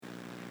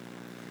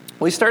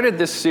We started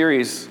this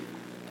series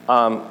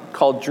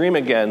called Dream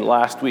Again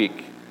last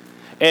week.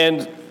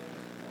 And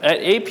at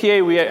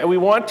APA, we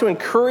want to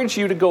encourage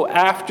you to go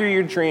after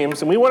your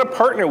dreams, and we want to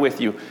partner with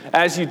you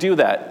as you do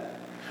that.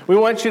 We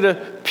want you to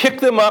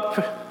pick them up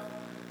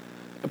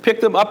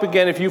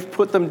again if you've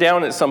put them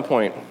down at some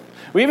point.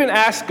 We even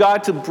ask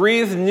God to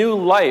breathe new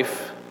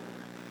life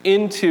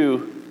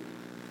into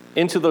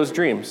those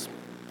dreams.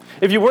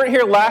 If you weren't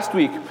here last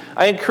week,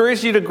 I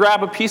encourage you to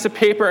grab a piece of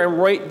paper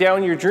and write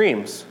down your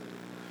dreams.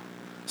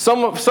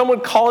 Some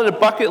would call it a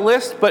bucket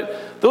list,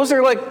 but those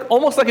are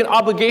almost like an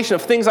obligation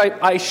of things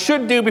I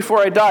should do before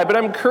I die. But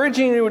I'm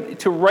encouraging you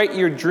to write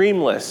your dream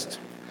list.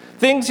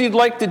 Things you'd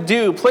like to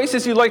do,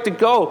 places you'd like to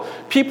go,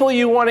 people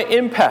you want to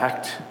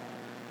impact.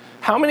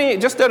 How many,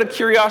 just out of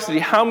curiosity,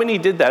 how many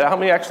did that? How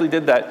many actually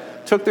did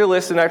that? Took their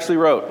list and actually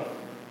wrote?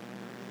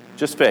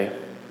 Just Faye.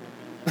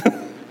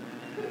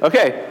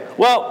 Okay,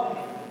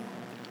 well,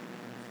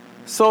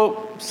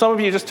 so some of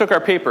you just took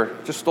our paper,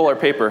 just stole our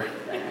paper.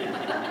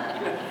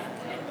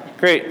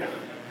 Great.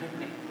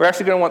 We're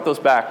actually going to want those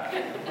back.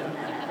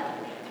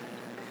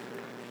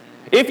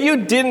 If you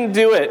didn't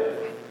do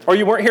it, or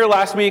you weren't here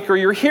last week, or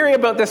you're hearing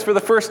about this for the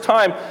first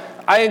time,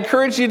 I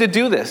encourage you to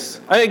do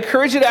this. I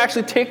encourage you to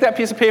actually take that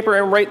piece of paper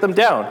and write them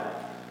down.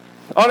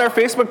 On our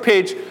Facebook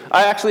page,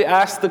 I actually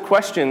asked the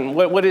question,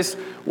 what is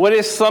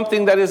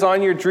something that is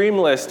on your dream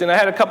list? And I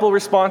had a couple of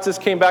responses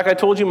came back. I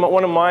told you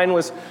one of mine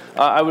was,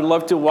 I would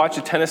love to watch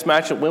a tennis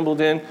match at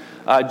Wimbledon.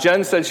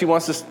 Jen said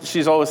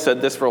she's always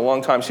said this for a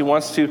long time. She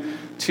wants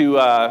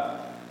to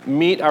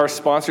meet our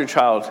sponsor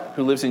child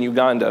who lives in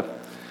Uganda.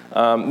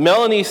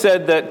 Melanie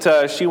said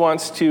that she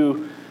wants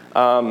to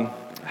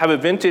have a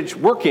vintage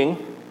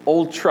working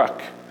old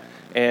truck,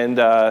 and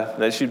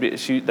that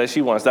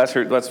she wants. That's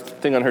the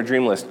thing on her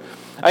dream list.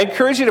 I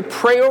encourage you to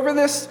pray over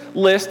this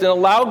list and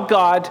allow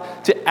God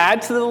to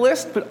add to the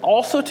list, but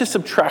also to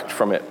subtract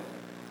from it.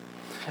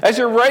 As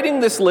you're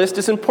writing this list,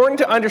 it's important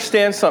to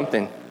understand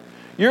something.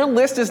 Your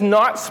list is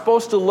not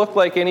supposed to look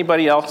like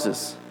anybody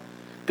else's.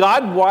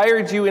 God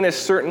wired you in a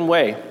certain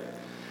way.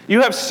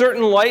 You have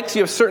certain likes,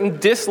 you have certain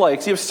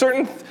dislikes, you have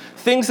certain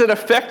things that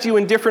affect you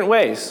in different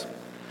ways.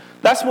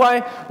 That's why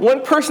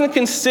one person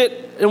can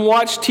sit and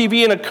watch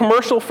TV and a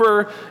commercial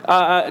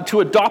to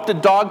adopt a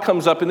dog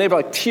comes up and they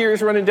have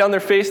tears running down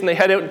their face and they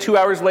head out and 2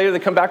 hours later they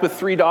come back with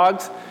 3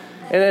 dogs.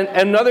 And then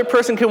another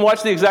person can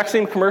watch the exact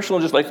same commercial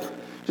and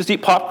just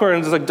eat popcorn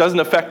and just doesn't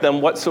affect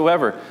them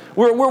whatsoever.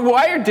 We're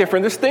wired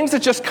different. There's things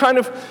that just kind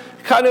of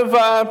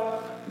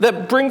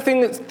that bring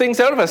things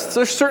out of us.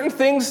 There's certain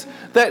things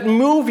that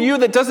move you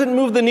that doesn't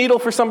move the needle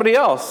for somebody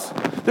else.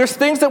 There's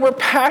things that we're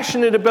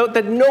passionate about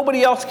that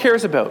nobody else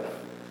cares about.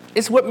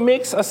 It's what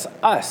makes us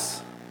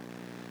us.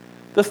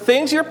 The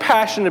things you're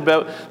passionate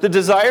about, the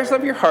desires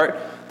of your heart,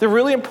 they're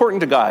really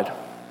important to God.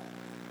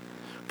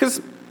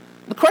 Because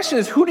the question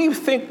is, who do you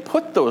think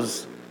put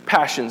those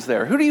passions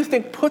there? Who do you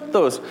think put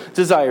those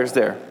desires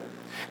there?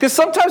 Because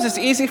sometimes it's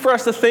easy for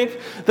us to think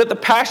that the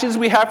passions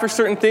we have for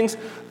certain things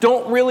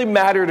don't really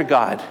matter to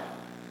God.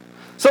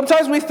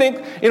 Sometimes we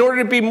think in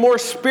order to be more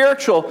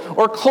spiritual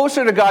or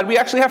closer to God, we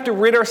actually have to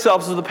rid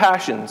ourselves of the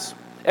passions,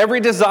 every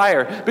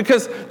desire,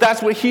 because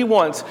that's what He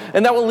wants,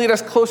 and that will lead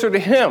us closer to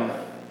Him.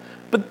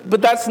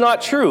 But that's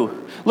not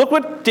true. Look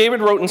what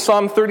David wrote in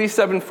Psalm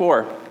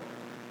 37:4.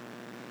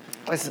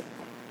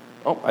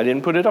 I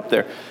didn't put it up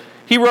there.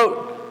 He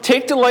wrote,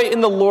 "Take delight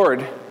in the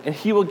Lord, and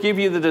He will give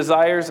you the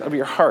desires of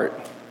your heart."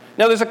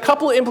 Now, there's a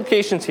couple of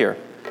implications here.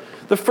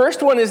 The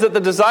first one is that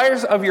the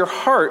desires of your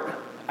heart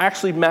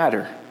actually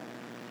matter.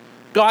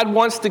 God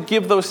wants to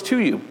give those to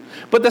you.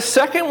 But the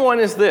second one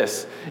is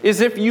this, is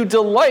if you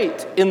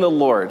delight in the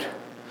Lord.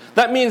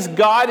 That means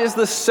God is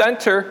the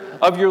center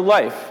of your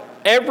life.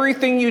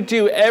 Everything you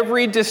do,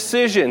 every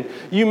decision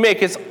you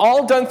make, it's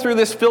all done through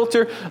this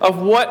filter of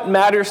what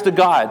matters to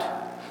God.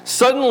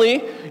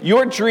 Suddenly,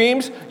 your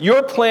dreams,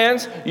 your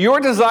plans, your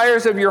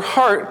desires of your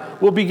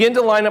heart will begin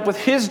to line up with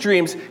His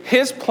dreams,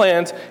 His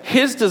plans,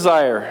 His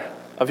desire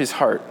of His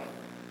heart.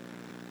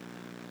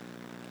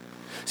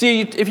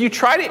 See, if you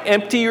try to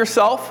empty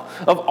yourself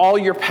of all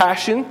your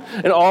passion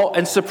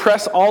and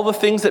suppress all the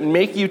things that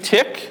make you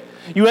tick,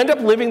 you end up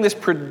living this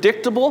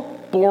predictable,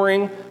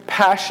 boring,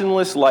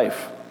 passionless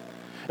life.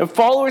 And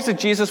followers of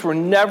Jesus were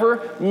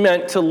never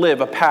meant to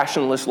live a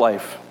passionless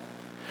life.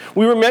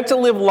 We were meant to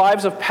live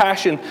lives of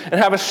passion and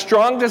have a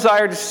strong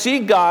desire to see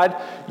God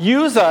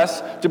use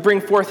us to bring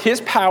forth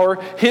His power,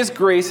 His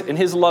grace, and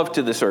His love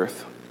to this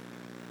earth.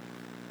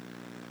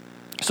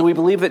 So we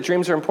believe that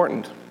dreams are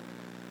important.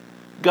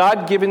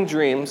 God-given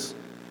dreams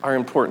are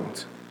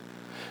important.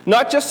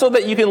 Not just so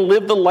that you can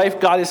live the life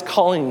God is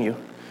calling you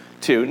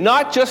to.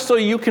 Not just so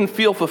you can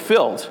feel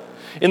fulfilled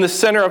in the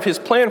center of His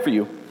plan for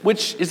you,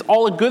 which is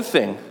all a good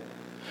thing.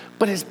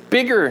 But it's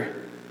bigger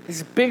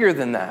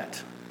than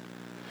that.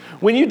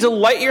 When you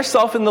delight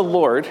yourself in the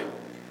Lord,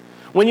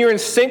 when you're in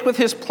sync with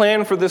His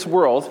plan for this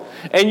world,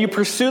 and you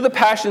pursue the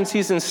passions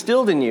He's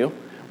instilled in you,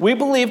 we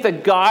believe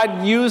that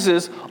God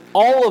uses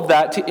all of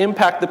that to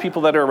impact the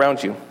people that are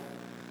around you.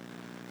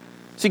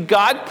 See,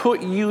 God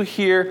put you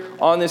here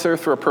on this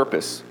earth for a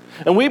purpose.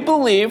 And we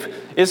believe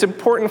it's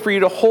important for you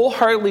to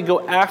wholeheartedly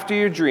go after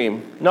your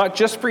dream, not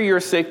just for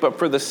your sake, but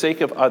for the sake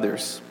of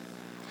others.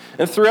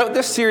 And throughout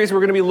this series,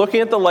 we're going to be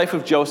looking at the life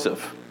of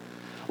Joseph.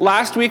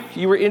 Last week,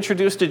 you were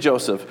introduced to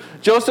Joseph.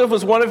 Joseph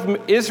was one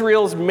of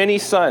Israel's many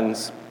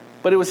sons,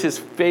 but it was his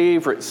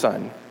favorite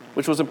son,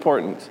 which was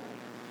important.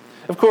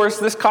 Of course,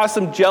 this caused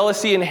some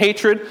jealousy and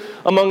hatred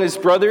among his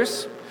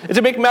brothers. And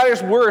to make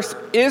matters worse,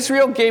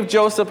 Israel gave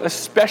Joseph a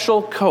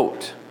special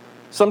coat,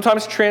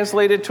 sometimes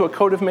translated to a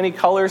coat of many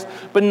colors,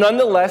 but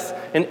nonetheless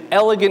an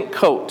elegant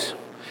coat.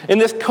 And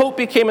this coat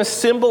became a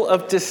symbol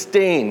of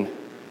disdain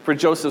for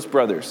Joseph's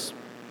brothers.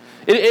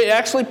 It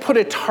actually put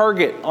a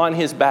target on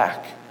his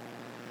back.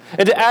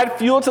 And to add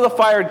fuel to the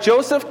fire,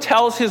 Joseph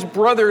tells his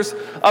brothers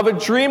of a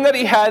dream that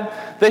he had,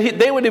 that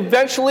they would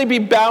eventually be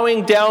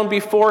bowing down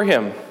before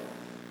him.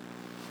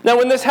 Now,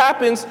 when this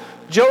happens,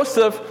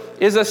 Joseph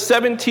is a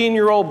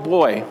 17-year-old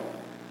boy.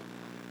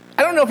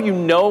 I don't know if you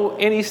know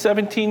any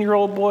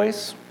 17-year-old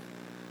boys.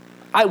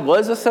 I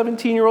was a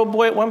 17-year-old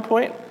boy at one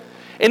point,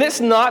 and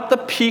it's not the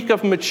peak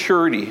of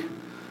maturity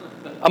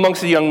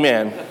amongst a young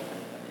man.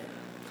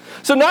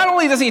 So not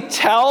only does he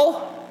tell,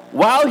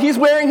 while he's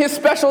wearing his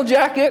special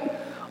jacket,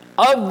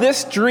 of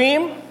this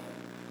dream,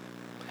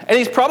 and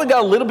he's probably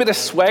got a little bit of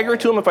swagger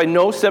to him if I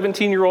know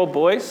 17-year-old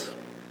boys,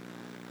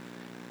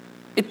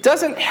 it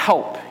doesn't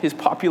help his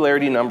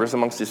popularity numbers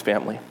amongst his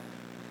family.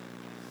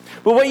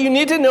 But what you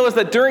need to know is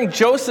that during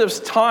Joseph's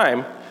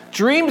time,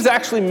 dreams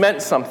actually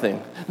meant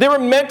something. They were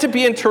meant to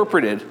be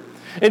interpreted.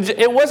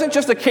 It wasn't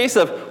just a case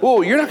of,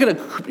 oh, you're not going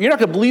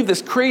to believe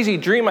this crazy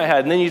dream I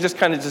had, and then you just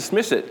kind of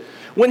dismiss it.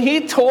 When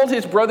he told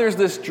his brothers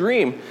this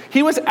dream,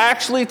 he was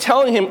actually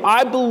telling him,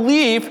 I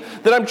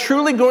believe that I'm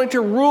truly going to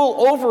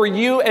rule over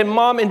you and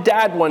mom and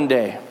dad one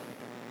day.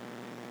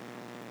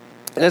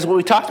 And as what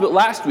we talked about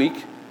last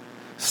week,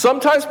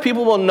 sometimes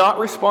people will not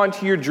respond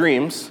to your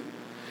dreams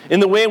in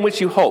the way in which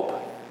you hope.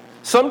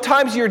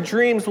 Sometimes your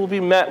dreams will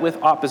be met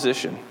with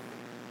opposition.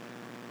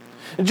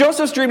 And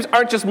Joseph's dreams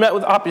aren't just met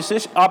with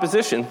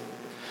opposition.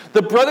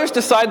 The brothers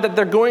decide that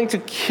they're going to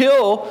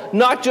kill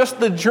not just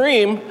the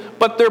dream,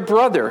 but their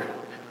brother.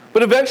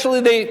 But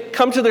eventually they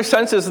come to their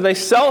senses and they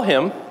sell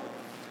him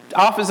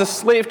off as a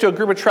slave to a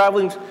group of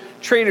traveling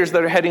traders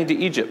that are heading to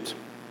Egypt.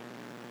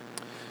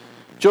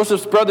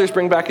 Joseph's brothers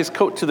bring back his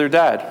coat to their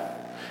dad,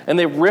 and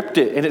they ripped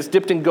it, and it's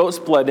dipped in goat's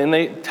blood, and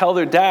they tell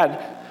their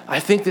dad, I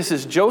think this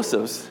is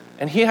Joseph's.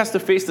 And he has to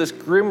face this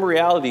grim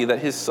reality that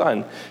his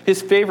son,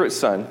 his favorite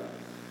son,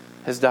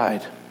 has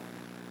died.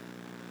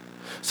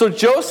 So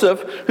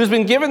Joseph, who's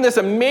been given this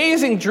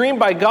amazing dream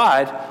by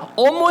God,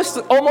 almost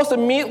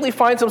immediately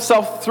finds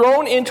himself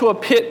thrown into a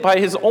pit by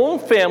his own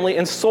family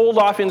and sold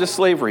off into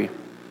slavery.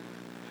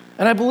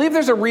 And I believe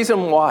there's a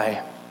reason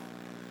why.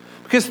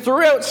 Because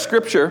throughout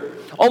Scripture,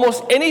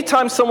 almost any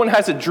time someone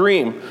has a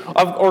dream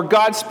or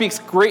God speaks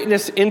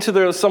greatness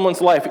into someone's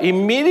life,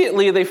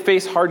 immediately they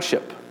face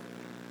hardship.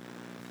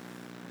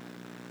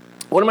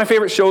 One of my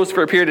favorite shows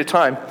for a period of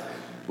time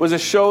was a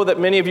show that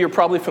many of you are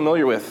probably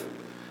familiar with,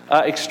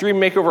 Extreme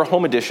Makeover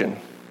Home Edition.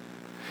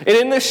 And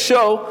in this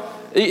show,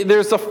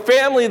 there's a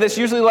family that's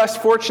usually less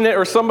fortunate,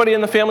 or somebody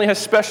in the family has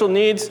special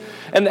needs,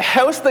 and the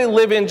house they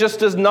live in just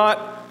does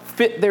not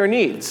fit their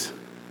needs.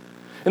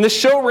 And the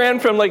show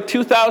ran from like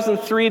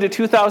 2003 to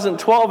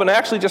 2012, and I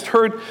actually just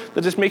heard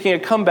that it's making a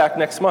comeback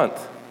next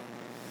month.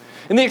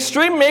 And the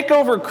Extreme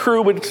Makeover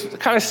crew would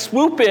kind of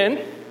swoop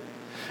in,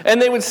 and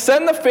they would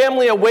send the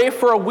family away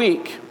for a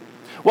week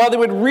while they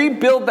would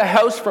rebuild the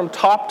house from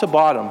top to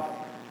bottom.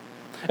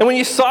 And when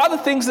you saw the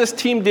things this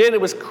team did, it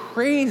was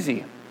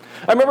crazy.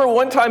 I remember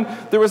one time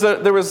there was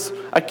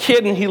a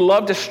kid, and he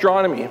loved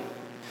astronomy.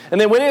 And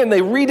they went in and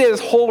they redid his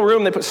whole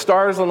room. They put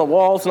stars on the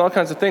walls and all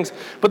kinds of things.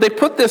 But they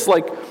put this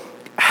like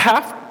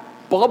half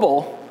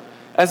bubble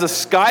as a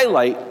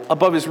skylight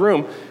above his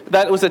room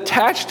that was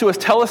attached to a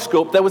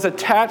telescope that was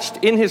attached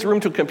in his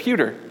room to a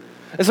computer.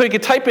 And so he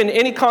could type in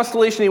any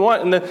constellation he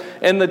wanted,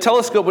 and the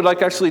telescope would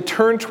like actually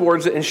turn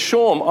towards it and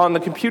show him on the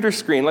computer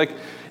screen. Like,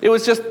 it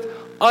was just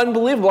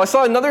unbelievable. I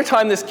saw another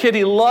time this kid,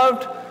 he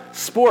loved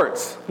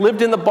sports,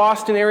 lived in the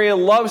Boston area,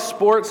 loved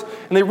sports,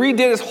 and they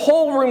redid his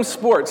whole room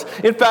sports.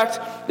 In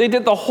fact, they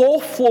did the whole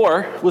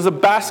floor was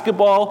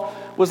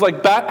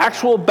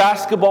actual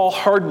basketball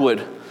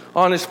hardwood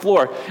on his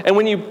floor. And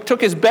when you took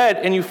his bed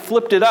and you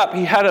flipped it up,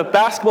 he had a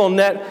basketball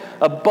net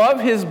above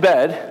his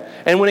bed.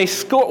 And when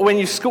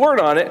you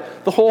scored on it,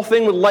 the whole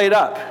thing would light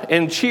up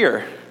and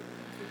cheer.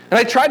 And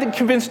I tried to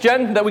convince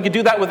Jen that we could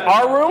do that with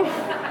our room.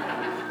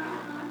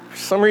 For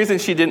some reason,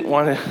 she didn't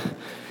want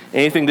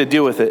anything to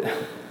do with it.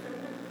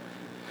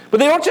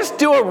 But they don't just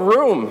do a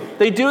room.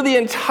 They do the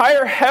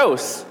entire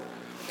house.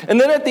 And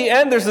then at the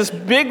end, there's this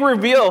big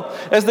reveal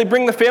as they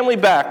bring the family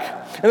back.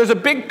 And there's a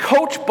big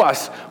coach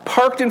bus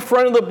parked in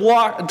front of the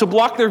block to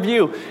block their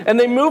view. And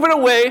they move it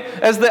away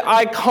as the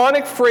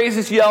iconic phrase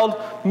is yelled,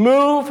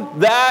 "Move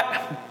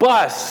that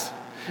bus."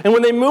 And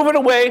when they move it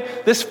away,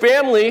 this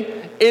family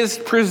is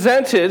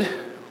presented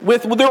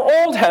with their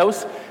old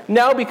house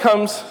now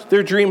becomes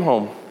their dream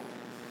home.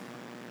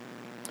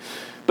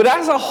 But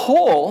as a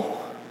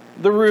whole,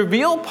 the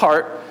reveal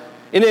part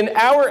in an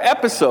hour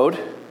episode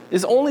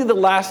is only the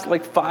last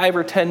 5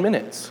 or 10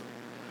 minutes.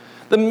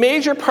 The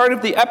major part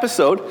of the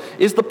episode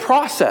is the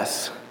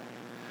process.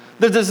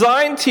 The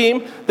design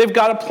team, they've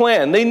got a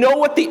plan. They know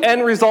what the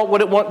end result,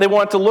 they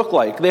want to look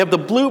like. They have the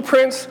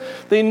blueprints.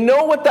 They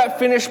know what that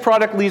finished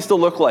product needs to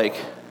look like.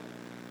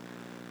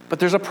 But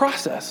there's a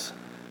process.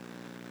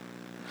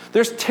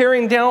 There's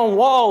tearing down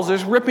walls.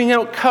 There's ripping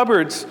out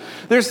cupboards.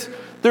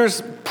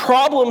 There's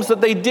problems that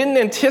they didn't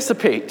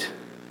anticipate.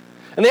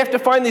 And they have to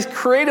find these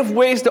creative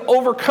ways to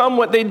overcome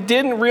what they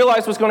didn't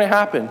realize was going to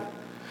happen.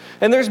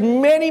 And there's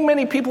many,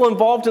 many people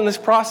involved in this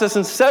process.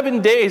 In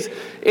 7 days,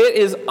 it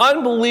is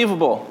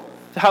unbelievable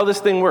how this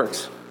thing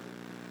works.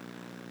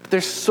 But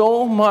there's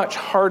so much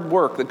hard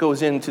work that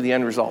goes into the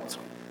end result.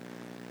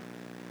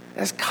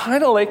 It's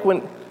kind of like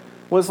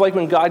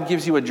when God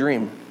gives you a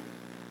dream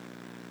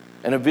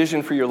and a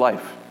vision for your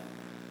life.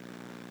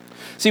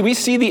 See, we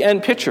see the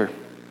end picture.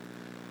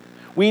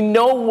 We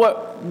know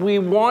what we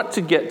want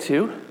to get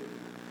to,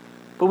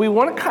 but we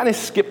want to kind of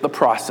skip the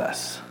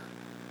process.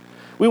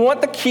 We want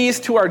the keys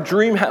to our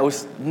dream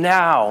house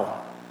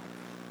now.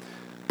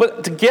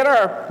 But to get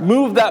our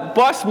move that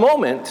bus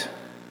moment,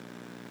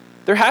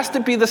 there has to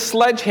be the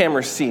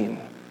sledgehammer scene.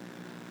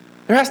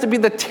 There has to be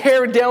the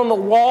tear down the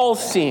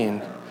walls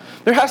scene.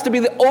 There has to be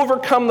the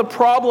overcome the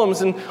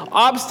problems and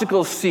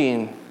obstacles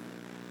scene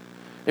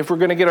if we're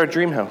going to get our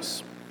dream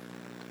house.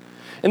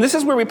 And this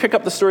is where we pick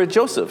up the story of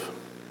Joseph.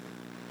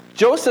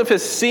 Joseph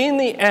has seen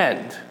the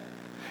end.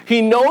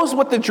 He knows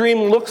what the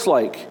dream looks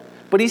like,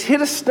 but he's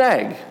hit a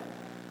snag.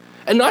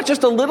 And not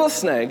just a little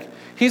snag,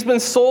 he's been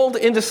sold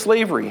into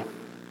slavery.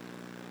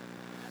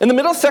 And the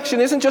middle section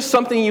isn't just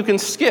something you can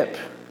skip.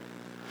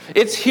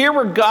 It's here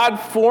where God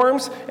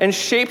forms and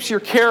shapes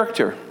your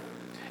character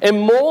and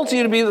molds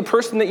you to be the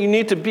person that you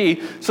need to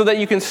be so that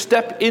you can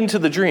step into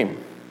the dream.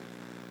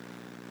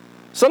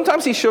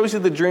 Sometimes he shows you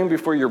the dream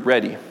before you're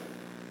ready.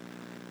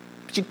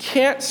 But you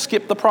can't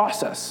skip the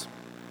process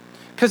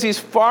because he's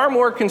far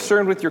more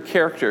concerned with your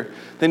character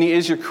than he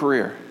is your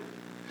career.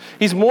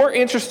 He's more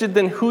interested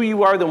in who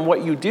you are than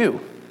what you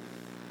do.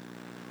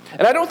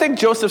 And I don't think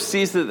Joseph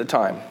sees it at the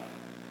time.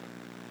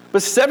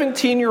 But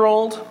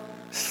 17-year-old,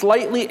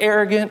 slightly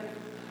arrogant,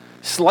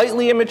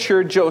 slightly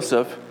immature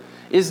Joseph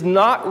is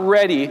not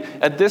ready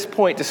at this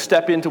point to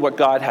step into what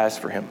God has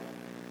for him.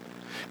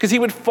 Because he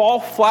would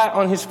fall flat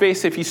on his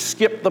face if he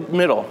skipped the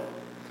middle.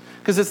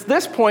 Because at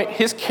this point,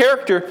 his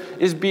character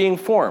is being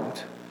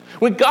formed.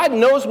 When God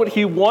knows what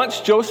he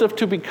wants Joseph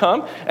to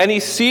become, and he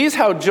sees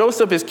how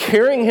Joseph is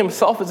carrying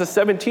himself as a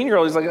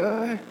 17-year-old, he's like,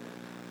 you're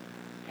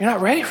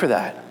not ready for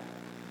that.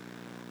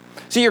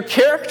 See, your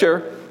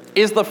character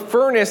is the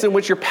furnace in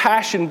which your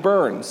passion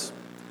burns.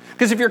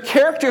 Because if your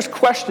character is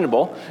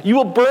questionable, you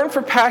will burn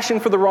for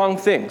passion for the wrong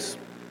things.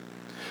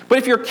 But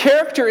if your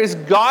character is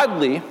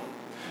godly,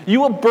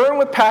 you will burn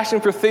with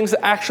passion for things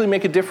that actually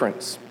make a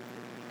difference.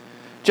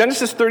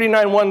 Genesis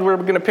 39:1, where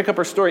we're going to pick up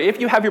our story.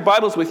 If you have your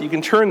Bibles with you, you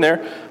can turn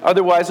there.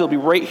 Otherwise, it'll be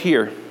right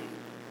here.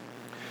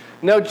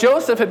 Now,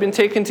 Joseph had been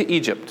taken to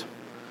Egypt.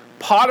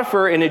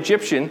 Potiphar, an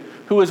Egyptian,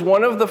 who was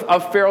one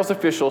of Pharaoh's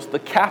officials, the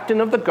captain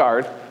of the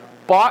guard,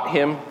 bought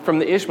him from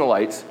the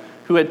Ishmaelites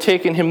who had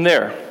taken him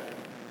there.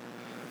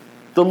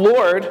 The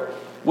Lord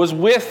was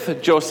with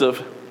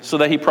Joseph so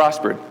that he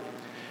prospered,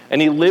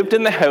 and he lived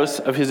in the house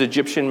of his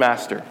Egyptian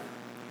master.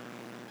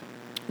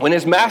 When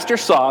his master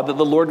saw that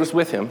the Lord was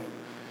with him,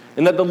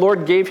 and that the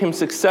Lord gave him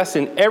success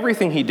in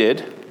everything he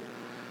did,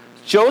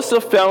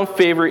 Joseph found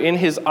favor in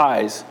his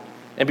eyes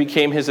and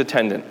became his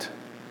attendant.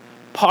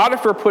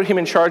 Potiphar put him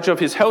in charge of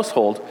his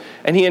household,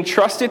 and he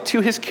entrusted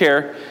to his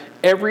care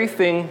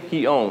everything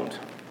he owned.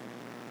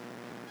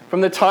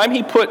 From the time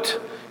he put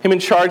him in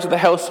charge of the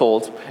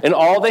household and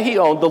all that he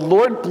owned, the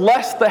Lord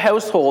blessed the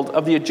household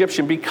of the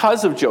Egyptian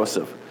because of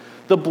Joseph.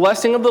 The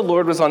blessing of the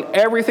Lord was on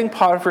everything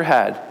Potiphar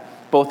had,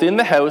 both in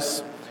the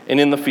house and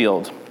in the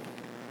field.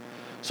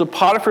 So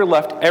Potiphar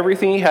left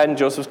everything he had in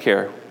Joseph's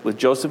care, with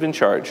Joseph in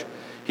charge.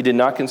 He did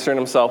not concern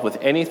himself with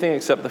anything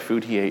except the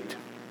food he ate.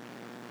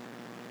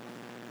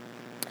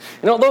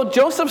 And although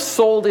Joseph's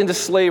sold into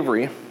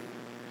slavery,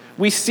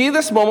 we see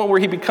this moment where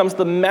he becomes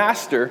the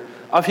master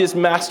of his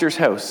master's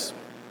house.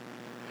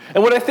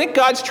 And what I think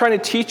God's trying to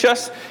teach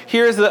us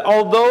here is that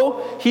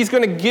although he's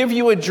going to give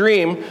you a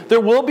dream,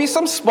 there will be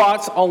some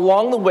spots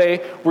along the way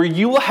where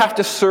you will have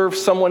to serve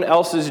someone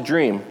else's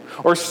dream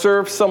or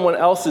serve someone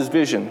else's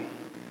vision.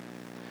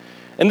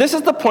 And this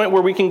is the point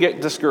where we can get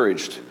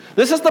discouraged.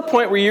 This is the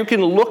point where you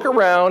can look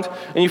around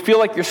and you feel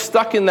like you're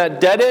stuck in that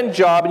dead-end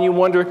job and you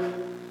wonder,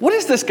 what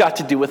has this got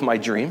to do with my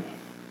dream?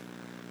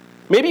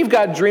 Maybe you've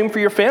got a dream for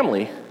your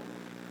family,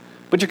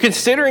 but you're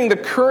considering the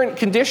current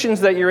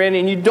conditions that you're in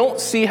and you don't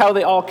see how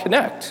they all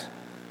connect.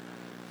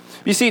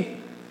 You see,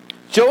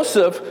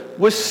 Joseph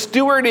was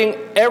stewarding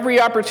every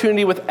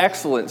opportunity with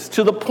excellence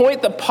to the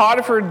point that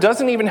Potiphar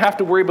doesn't even have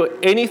to worry about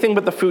anything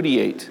but the food he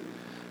ate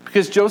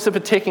because Joseph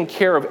had taken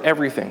care of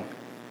everything.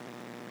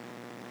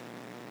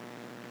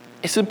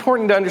 It's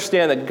important to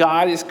understand that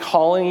God is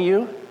calling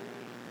you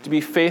to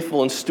be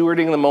faithful in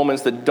stewarding the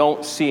moments that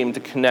don't seem to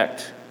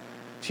connect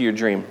to your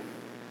dream.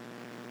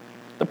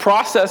 The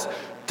process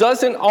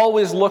doesn't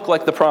always look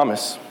like the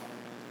promise.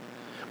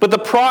 But the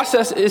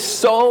process is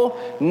so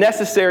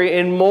necessary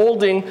in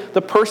molding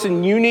the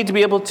person you need to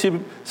be able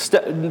to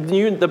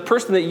the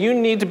person that you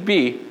need to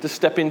be to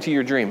step into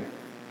your dream.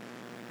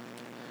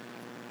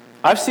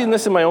 I've seen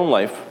this in my own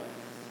life.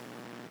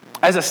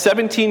 As a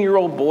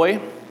 17-year-old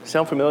boy,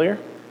 sound familiar?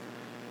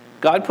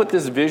 God put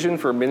this vision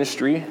for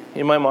ministry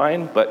in my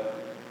mind, but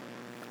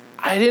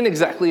I didn't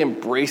exactly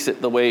embrace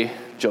it the way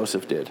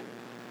Joseph did.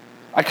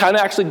 I kind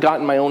of actually got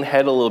in my own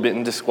head a little bit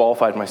and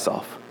disqualified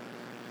myself.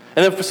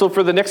 And then, so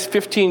for the next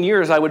 15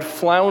 years, I would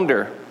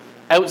flounder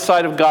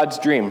outside of God's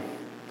dream.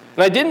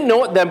 And I didn't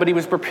know it then, but he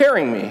was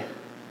preparing me.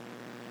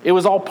 It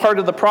was all part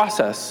of the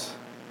process.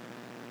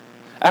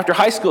 After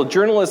high school,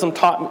 journalism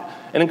taught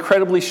an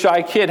incredibly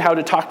shy kid how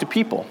to talk to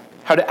people,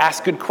 how to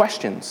ask good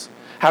questions,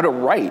 how to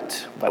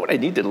write. Why would I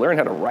need to learn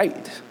how to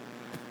write?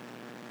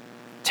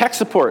 Tech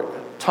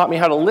support taught me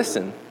how to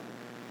listen,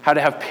 how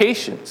to have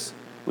patience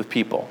with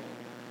people,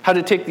 how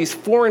to take these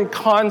foreign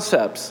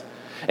concepts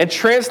and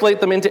translate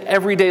them into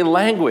everyday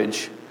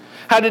language,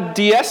 how to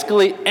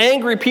de-escalate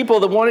angry people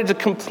that wanted to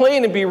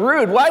complain and be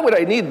rude. Why would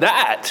I need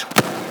that?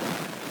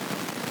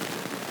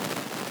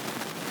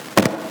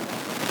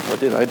 What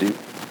did I do?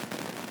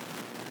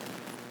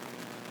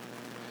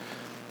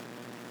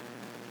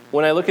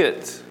 When I look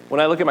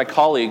at my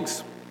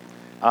colleagues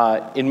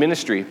in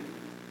ministry,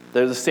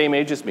 they're the same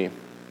age as me.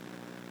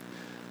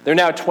 They're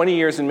now 20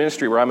 years in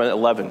ministry where I'm at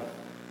 11.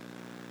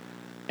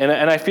 And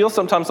I feel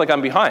sometimes like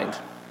I'm behind.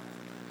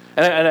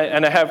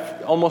 And I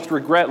have almost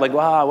regret, like,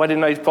 wow, why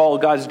didn't I follow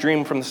God's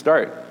dream from the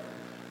start?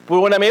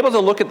 But when I'm able to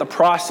look at the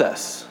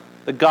process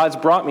that God's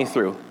brought me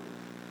through,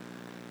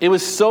 it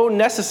was so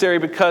necessary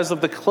because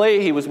of the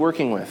clay he was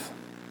working with.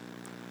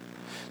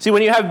 See,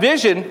 when you have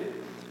vision,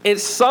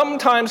 it's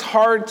sometimes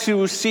hard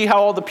to see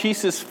how all the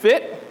pieces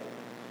fit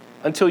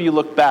until you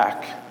look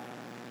back.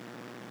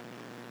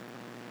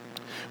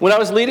 When I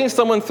was leading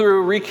someone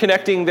through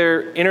reconnecting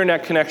their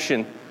internet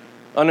connection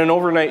on an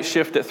overnight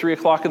shift at 3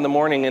 o'clock in the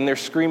morning, and they're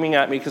screaming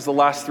at me because the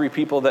last 3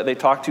 people that they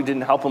talked to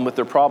didn't help them with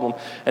their problem,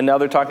 and now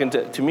they're talking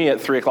to me at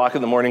 3 o'clock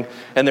in the morning,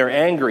 and they're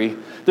angry.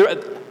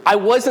 I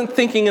wasn't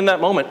thinking in that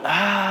moment,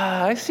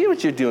 I see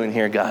what you're doing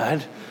here,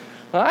 God.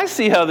 I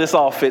see how this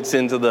all fits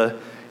into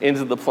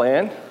the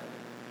plan.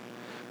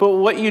 But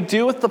what you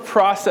do with the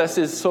process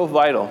is so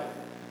vital.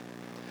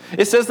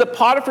 It says that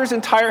Potiphar's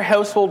entire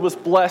household was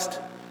blessed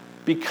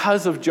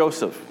because of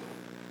Joseph.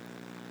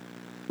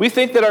 We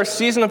think that our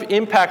season of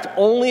impact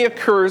only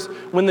occurs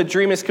when the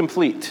dream is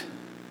complete.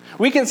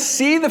 We can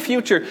see the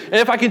future, and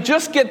if I could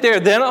just get there,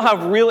 then I'll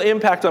have real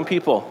impact on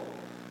people.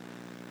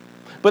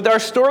 But our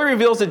story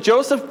reveals that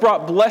Joseph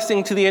brought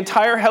blessing to the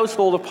entire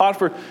household of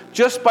Potiphar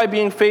just by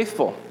being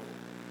faithful.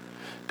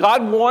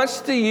 God wants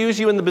to use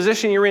you in the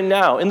position you're in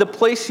now, in the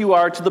place you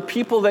are, to the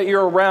people that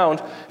you're around,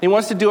 and he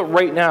wants to do it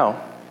right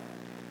now.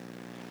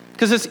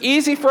 Because it's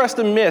easy for us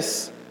to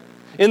miss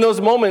in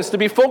those moments, to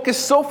be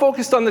so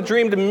focused on the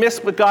dream, to miss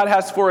what God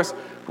has for us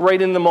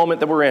right in the moment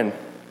that we're in.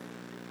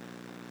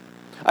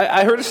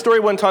 I heard a story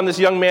one time. This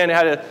young man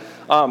had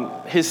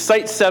his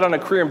sights set on a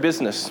career in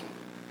business.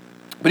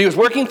 But he was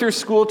working through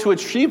school to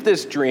achieve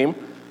this dream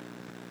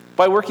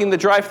by working the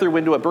drive-thru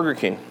window at Burger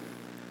King.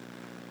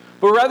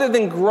 But rather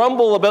than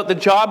grumble about the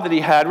job that he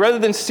had, rather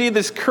than see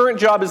this current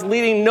job as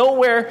leading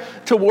nowhere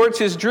towards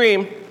his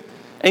dream,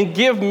 and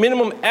give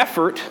minimum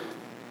effort,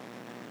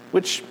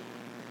 which,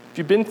 if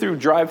you've been through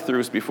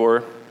drive-thrus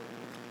before,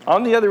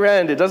 on the other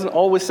end, it doesn't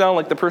always sound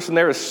like the person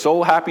there is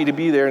so happy to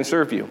be there and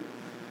serve you.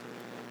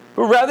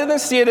 But rather than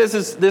see it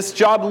as this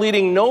job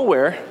leading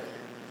nowhere,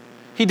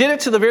 he did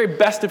it to the very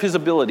best of his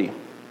ability.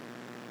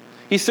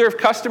 He served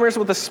customers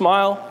with a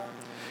smile.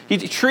 He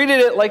treated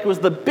it like it was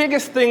the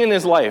biggest thing in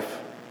his life.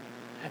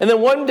 And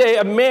then one day,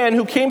 a man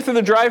who came through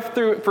the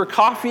drive-thru for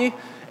coffee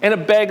and a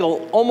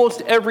bagel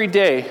almost every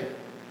day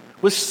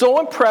was so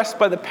impressed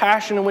by the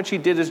passion in which he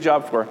did his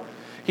job for,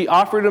 he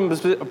offered him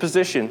a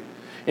position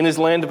in his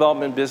land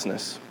development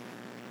business.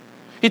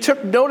 He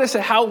took notice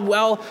of how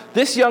well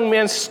this young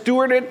man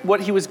stewarded what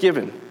he was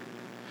given.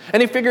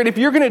 And he figured, if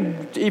you're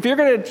going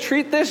to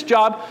treat this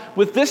job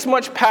with this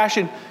much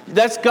passion,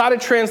 that's got to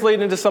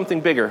translate into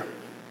something bigger.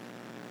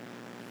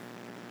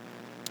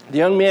 The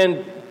young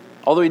man,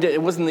 although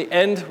it wasn't the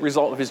end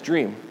result of his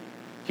dream,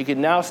 he could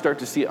now start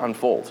to see it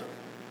unfold.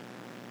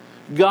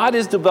 God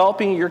is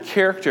developing your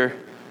character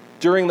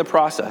during the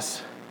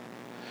process.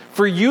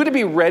 For you to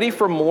be ready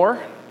for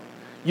more,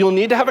 you'll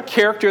need to have a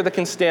character that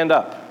can stand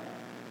up.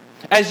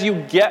 As you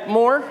get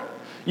more,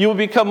 you will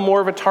become more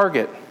of a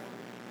target.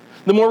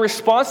 The more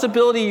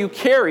responsibility you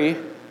carry,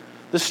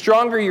 the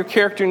stronger your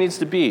character needs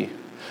to be.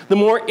 The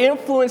more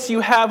influence you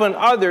have on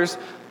others,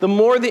 the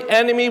more the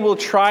enemy will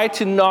try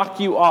to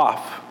knock you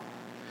off.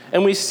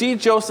 And we see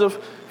Joseph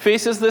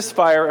faces this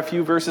fire a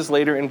few verses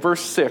later. In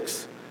verse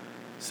 6,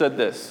 said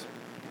this.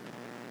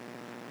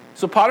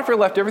 So Potiphar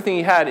left everything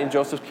he had in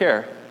Joseph's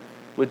care,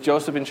 with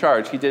Joseph in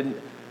charge. He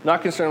did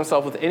not concern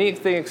himself with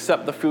anything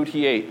except the food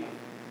he ate.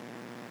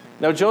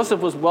 Now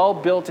Joseph was well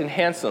built and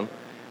handsome,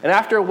 and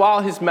after a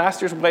while his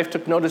master's wife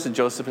took notice of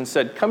Joseph and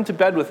said, "Come to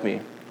bed with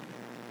me."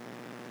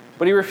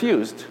 But he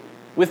refused.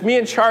 "With me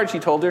in charge," he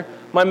told her,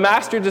 "my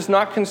master does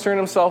not concern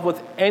himself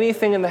with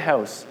anything in the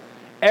house.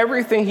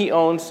 Everything he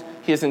owns,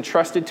 he has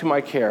entrusted to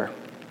my care.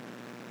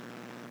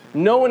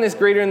 No one is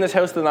greater in this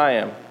house than I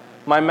am.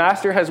 My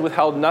master has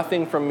withheld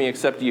nothing from me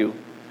except you,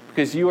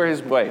 because you are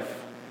his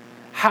wife.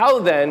 How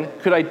then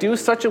could I do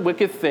such a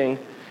wicked thing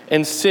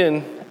and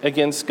sin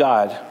against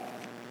God?"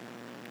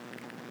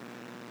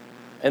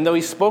 And though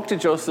she spoke to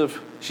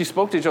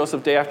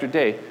Joseph day after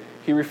day,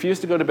 he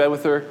refused to go to bed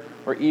with her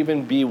or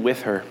even be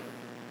with her.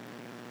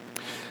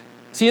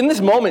 See, in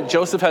this moment,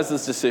 Joseph has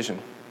this decision,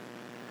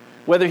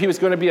 whether he was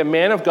going to be a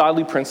man of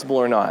godly principle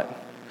or not,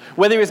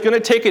 whether he was going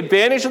to take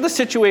advantage of the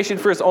situation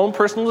for his own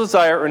personal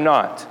desire or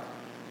not.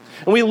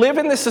 And we live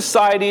in this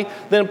society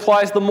that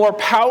implies the more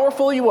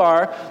powerful you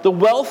are, the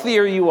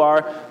wealthier you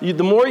are,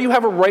 the more you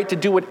have a right to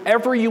do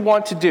whatever you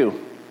want to do,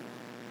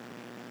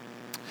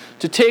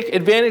 to take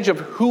advantage of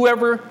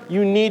whoever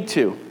you need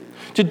to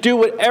do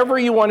whatever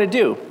you want to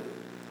do.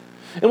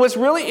 And what's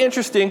really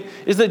interesting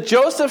is that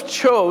Joseph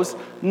chose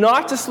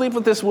not to sleep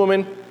with this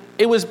woman.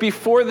 It was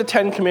before the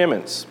 10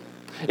 Commandments.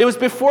 It was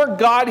before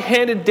God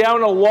handed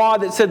down a law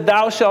that said,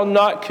 "Thou shalt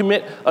not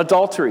commit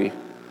adultery."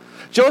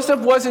 Joseph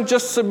wasn't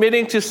just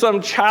submitting to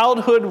some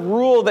childhood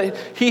rule that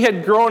he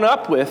had grown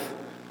up with,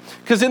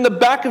 because in the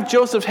back of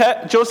Joseph's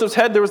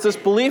head there was this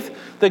belief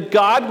that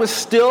God was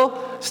still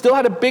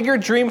had a bigger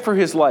dream for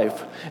his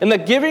life, and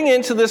that giving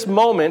into this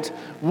moment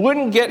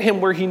wouldn't get him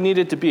where he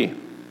needed to be.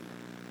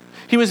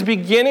 He was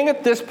beginning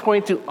at this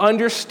point to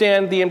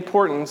understand the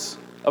importance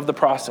of the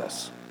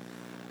process.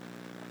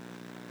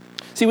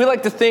 See, we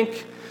like to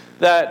think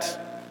that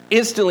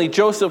instantly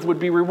Joseph would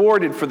be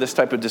rewarded for this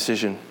type of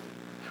decision,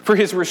 for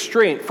his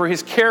restraint, for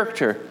his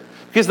character,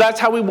 because that's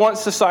how we want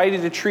society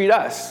to treat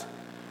us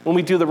when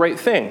we do the right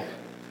thing.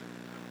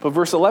 But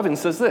verse 11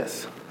 says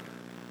this: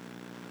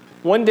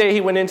 "One day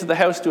he went into the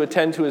house to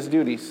attend to his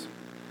duties,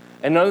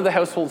 and none of the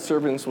household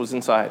servants was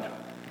inside.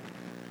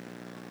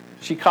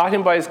 She caught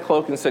him by his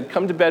cloak and said,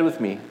 'Come to bed with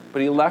me.'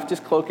 But he left his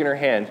cloak in her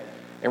hand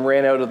and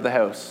ran out of the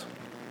house.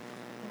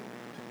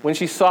 When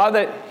she saw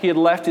that he had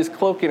left his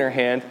cloak in her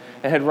hand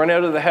and had run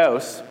out of the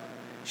house,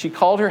 she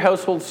called her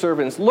household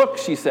servants. 'Look,'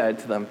 she said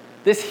to them,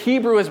 'this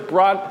Hebrew has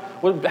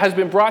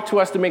been brought to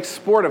us to make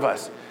sport of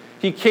us.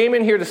 He came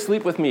in here to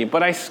sleep with me,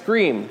 but I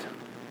screamed.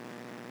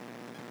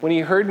 When he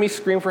heard me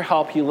scream for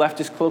help, he left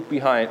his cloak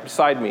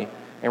beside me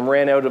and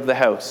ran out of the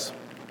house.'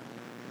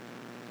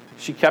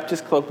 She kept his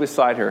cloak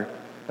beside her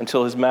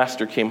until his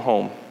master came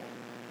home.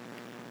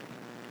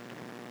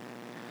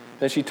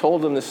 Then she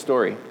told him this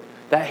story.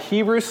 'That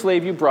Hebrew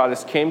slave you brought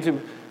us came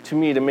to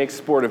me to make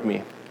sport of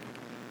me.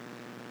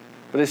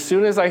 But as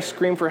soon as I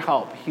screamed for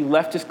help, he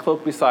left his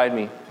cloak beside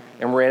me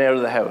and ran out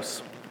of the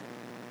house.'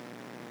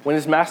 When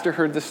his master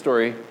heard this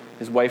story,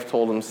 his wife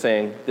told him,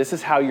 saying, 'This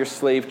is how your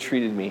slave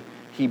treated me.'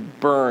 He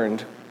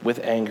burned with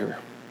anger.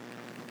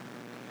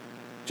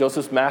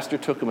 Joseph's master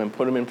took him and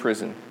put him in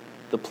prison,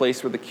 the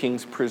place where the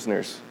king's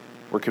prisoners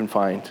were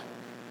confined."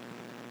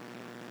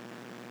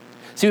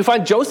 See, we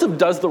find Joseph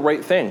does the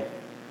right thing,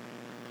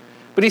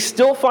 but he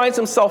still finds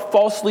himself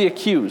falsely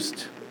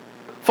accused,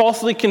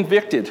 falsely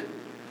convicted,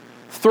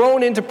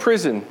 thrown into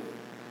prison.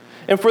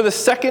 And for the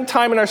second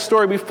time in our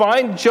story, we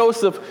find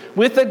Joseph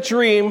with a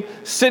dream,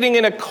 sitting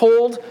in a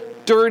cold,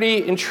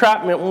 dirty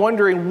entrapment,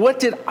 wondering, what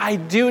did I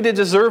do to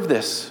deserve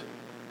this?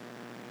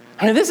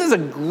 I mean, this is a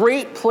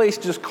great place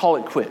to just call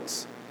it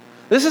quits.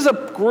 This is a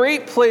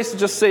great place to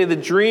just say the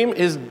dream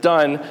is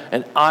done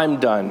and I'm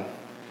done.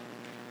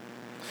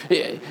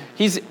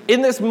 He's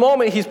in this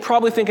moment, he's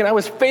probably thinking, I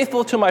was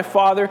faithful to my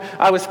father.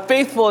 I was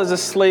faithful as a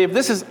slave.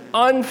 This is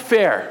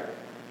unfair.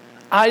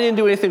 I didn't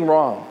do anything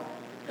wrong.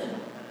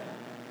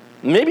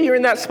 Maybe you're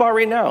in that spot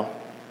right now.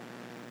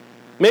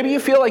 Maybe you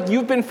feel like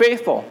you've been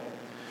faithful.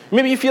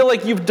 Maybe you feel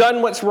like you've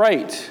done what's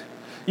right.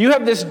 You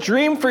have this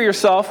dream for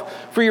yourself,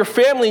 for your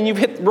family, and you've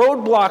hit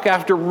roadblock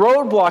after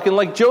roadblock. And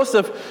like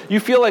Joseph, you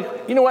feel like,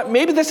 you know what,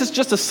 maybe this is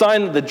just a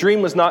sign that the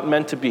dream was not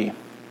meant to be.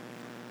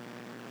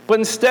 But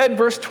instead,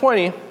 verse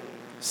 20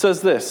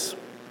 says this: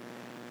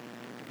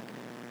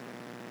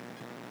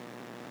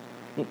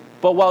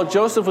 "But while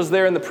Joseph was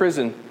there in the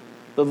prison,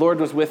 the Lord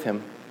was with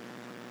him.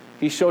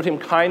 He showed him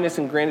kindness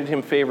and granted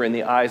him favor in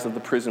the eyes of the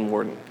prison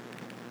warden."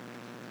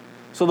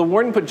 So the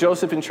warden put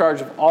Joseph in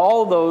charge of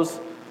all those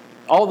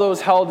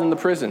held in the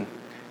prison,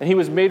 and he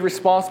was made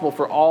responsible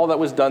for all that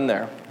was done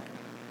there.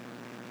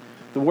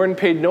 The warden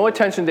paid no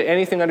attention to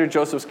anything under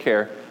Joseph's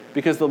care,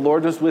 because the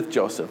Lord was with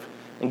Joseph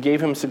and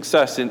gave him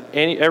success in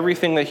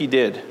everything that he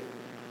did.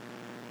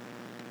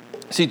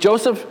 See,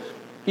 Joseph,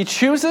 he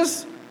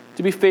chooses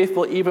to be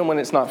faithful even when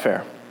it's not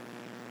fair.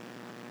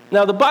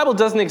 Now, the Bible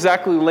doesn't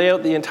exactly lay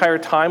out the entire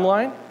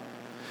timeline,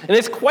 and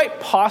it's quite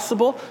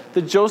possible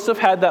that Joseph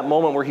had that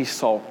moment where he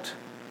sulked.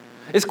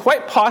 It's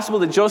quite possible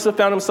that Joseph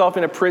found himself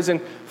in a prison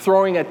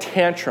throwing a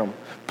tantrum,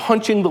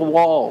 punching the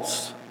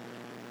walls.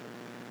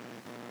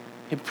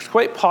 It's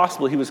quite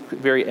possible he was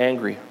very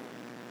angry.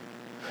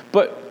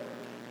 But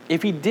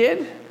if he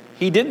did,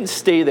 he didn't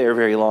stay there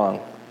very long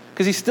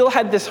because he still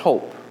had this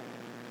hope.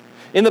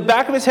 In the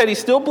back of his head, he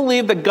still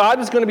believed that God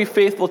was going to be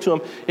faithful to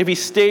him if he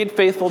stayed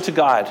faithful to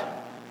God.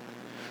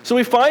 So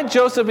we find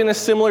Joseph in a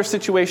similar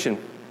situation.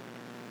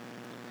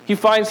 He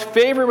finds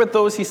favor with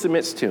those he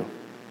submits to.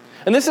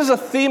 And this is a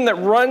theme that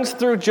runs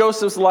through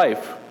Joseph's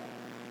life.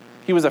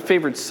 He was a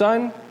favored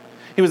son,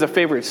 he was a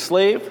favored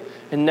slave,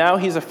 and now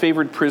he's a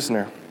favored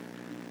prisoner.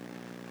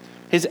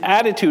 His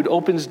attitude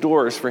opens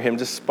doors for him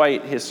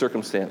despite his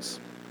circumstance.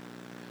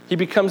 He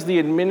becomes the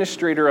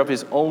administrator of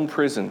his own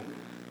prison.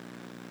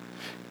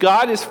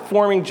 God is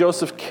forming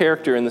Joseph's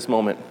character in this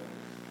moment.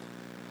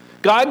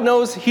 God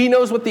knows, he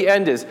knows what the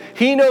end is.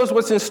 He knows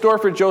what's in store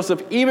for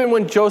Joseph, even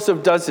when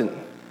Joseph doesn't.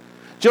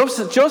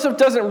 Joseph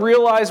doesn't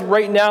realize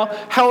right now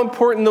how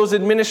important those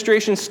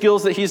administration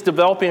skills that he's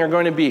developing are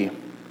going to be.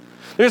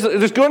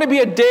 There's going to be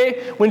a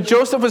day when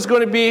Joseph is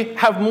going to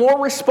have more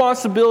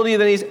responsibility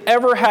than he's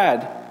ever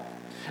had.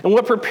 And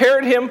what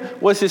prepared him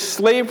was his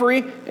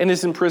slavery and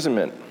his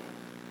imprisonment.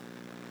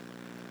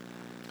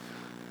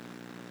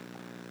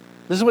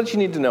 This is what you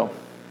need to know.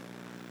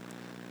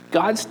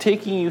 God's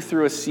taking you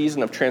through a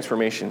season of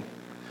transformation,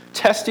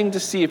 testing to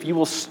see if you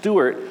will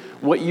steward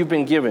what you've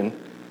been given,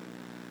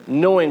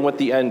 knowing what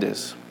the end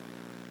is.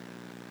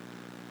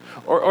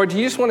 Or do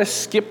you just want to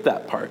skip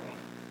that part?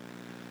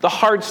 The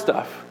hard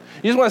stuff.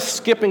 You just want to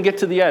skip and get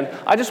to the end.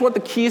 I just want the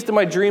keys to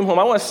my dream home.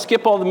 I want to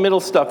skip all the middle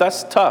stuff.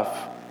 That's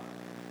tough.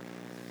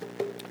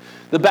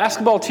 The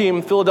basketball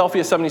team,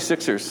 Philadelphia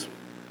 76ers.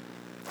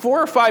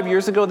 4 or 5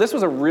 years ago, this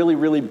was a really,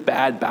 really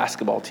bad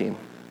basketball team.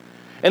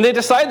 And they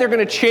decided they're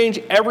going to change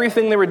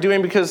everything they were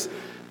doing because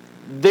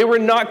they were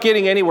not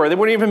getting anywhere. They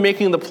weren't even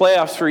making the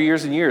playoffs for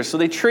years and years. So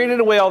they traded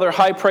away all their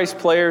high-priced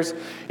players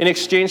in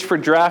exchange for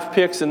draft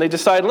picks, and they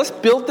decided, let's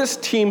build this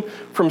team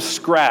from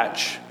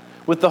scratch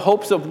with the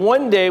hopes of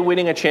one day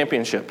winning a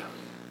championship.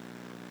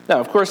 Now,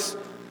 of course,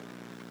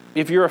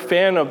 if you're a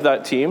fan of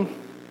that team,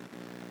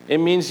 it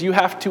means you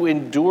have to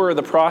endure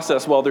the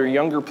process while their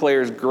younger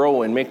players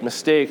grow and make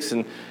mistakes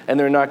and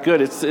they're not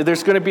good.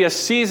 There's going to be a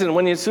season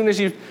when as soon as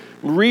you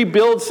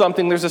rebuild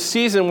something, there's a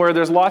season where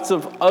there's lots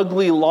of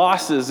ugly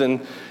losses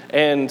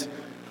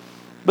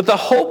but the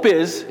hope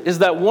is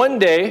that one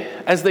day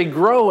as they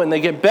grow and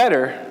they get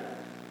better,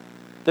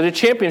 that a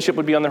championship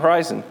would be on the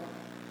horizon.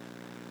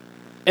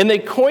 And they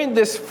coined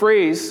this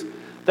phrase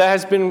that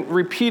has been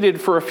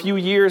repeated for a few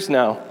years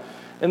now.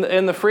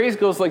 And the phrase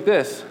goes like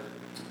this: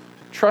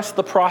 trust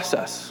the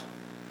process.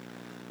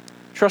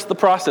 Trust the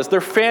process.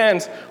 Their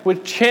fans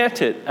would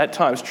chant it at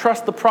times.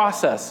 Trust the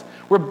process.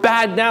 We're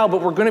bad now,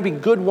 but we're going to be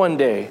good one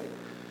day.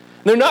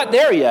 They're not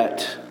there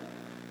yet.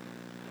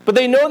 But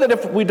they know that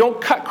if we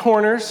don't cut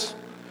corners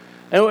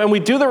and we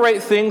do the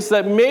right things,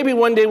 that maybe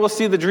one day we'll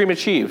see the dream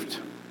achieved.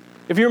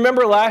 If you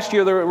remember last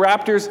year, the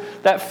Raptors,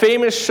 that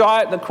famous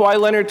shot that Kawhi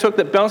Leonard took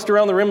that bounced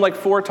around the rim like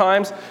 4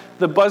 times,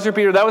 the buzzer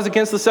beater, that was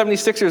against the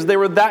 76ers. They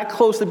were that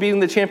close to beating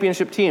the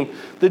championship team.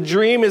 The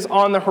dream is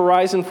on the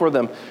horizon for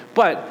them.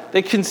 But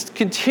they can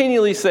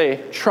continually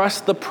say,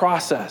 trust the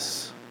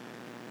process.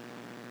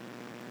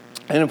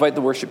 I invite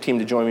the worship team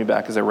to join me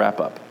back as I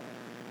wrap up.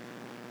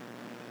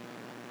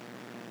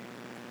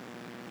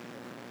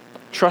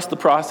 Trust the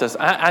process.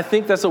 I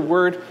think that's a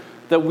word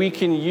that we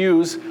can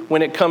use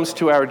when it comes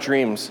to our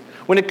dreams.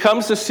 When it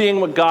comes to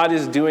seeing what God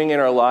is doing in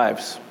our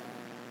lives.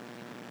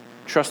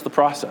 Trust the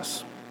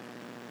process.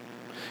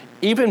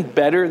 Even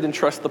better than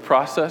trust the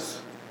process,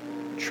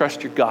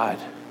 trust your God.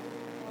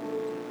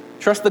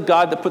 Trust the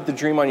God that put the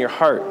dream on your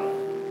heart.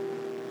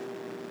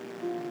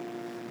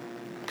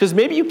 Because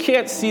maybe you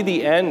can't see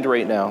the end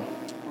right now.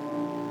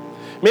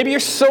 Maybe you're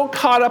so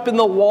caught up in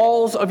the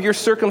walls of your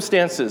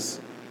circumstances.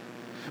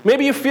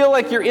 Maybe you feel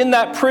like you're in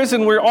that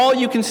prison where all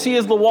you can see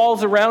is the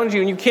walls around you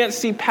and you can't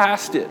see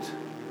past it.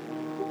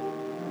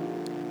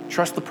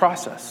 Trust the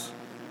process.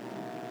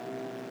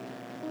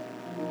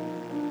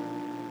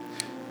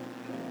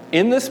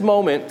 In this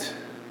moment,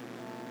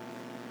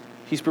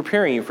 he's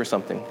preparing you for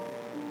something.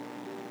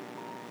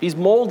 He's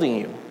molding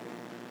you.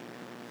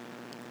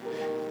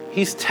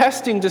 He's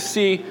testing to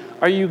see,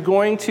 are you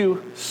going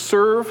to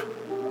serve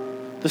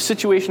the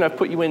situation I've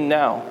put you in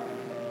now?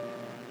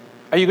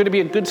 Are you going to be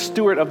a good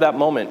steward of that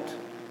moment?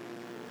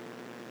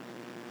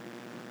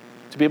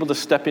 To be able to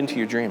step into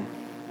your dream.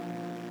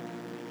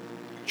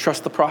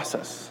 Trust the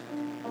process.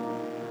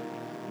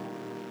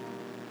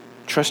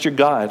 Trust your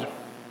God.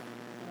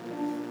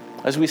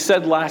 As we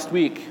said last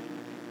week,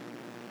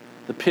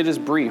 the pit is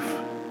brief,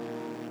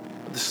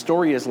 but the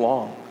story is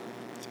long.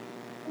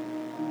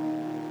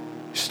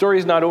 Your story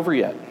is not over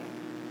yet.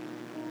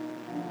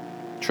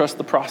 Trust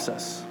the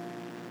process.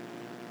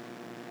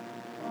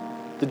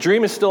 The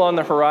dream is still on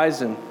the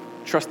horizon.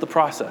 Trust the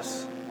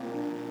process.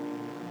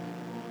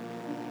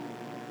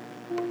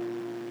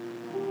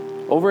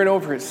 Over and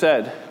over it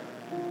said,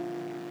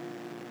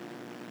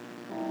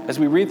 as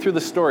we read through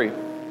the story,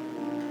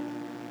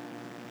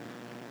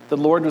 the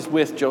Lord was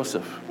with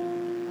Joseph.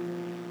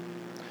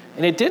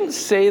 And it didn't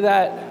say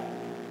that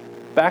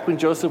Back when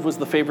Joseph was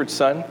the favored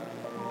son?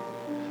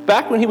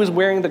 Back when he was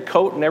wearing the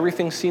coat and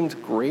everything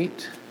seemed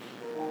great?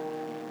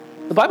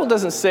 The Bible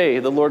doesn't say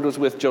the Lord was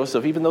with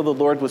Joseph, even though the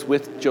Lord was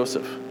with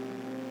Joseph.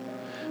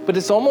 But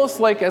it's almost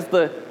like as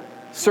the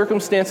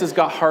circumstances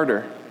got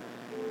harder,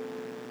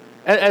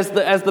 as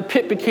the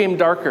pit became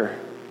darker,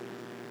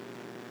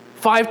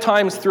 5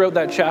 times throughout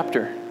that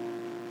chapter,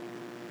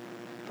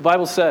 the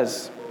Bible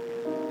says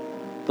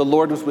the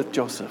Lord was with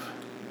Joseph.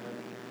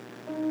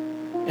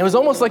 It was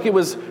almost like it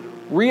was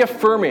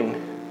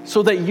reaffirming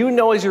so that you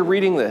know as you're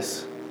reading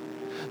this,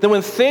 that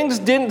when things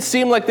didn't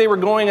seem like they were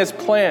going as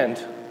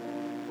planned,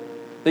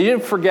 that you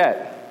didn't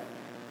forget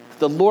that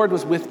the Lord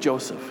was with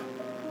Joseph.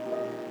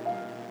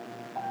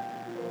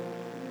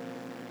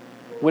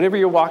 Whatever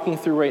you're walking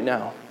through right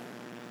now,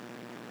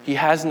 he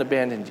hasn't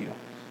abandoned you.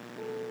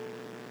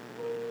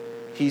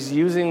 He's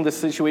using the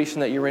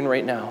situation that you're in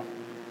right now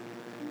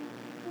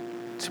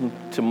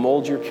to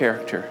mold your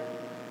character.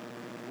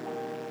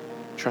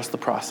 Trust the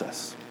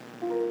process.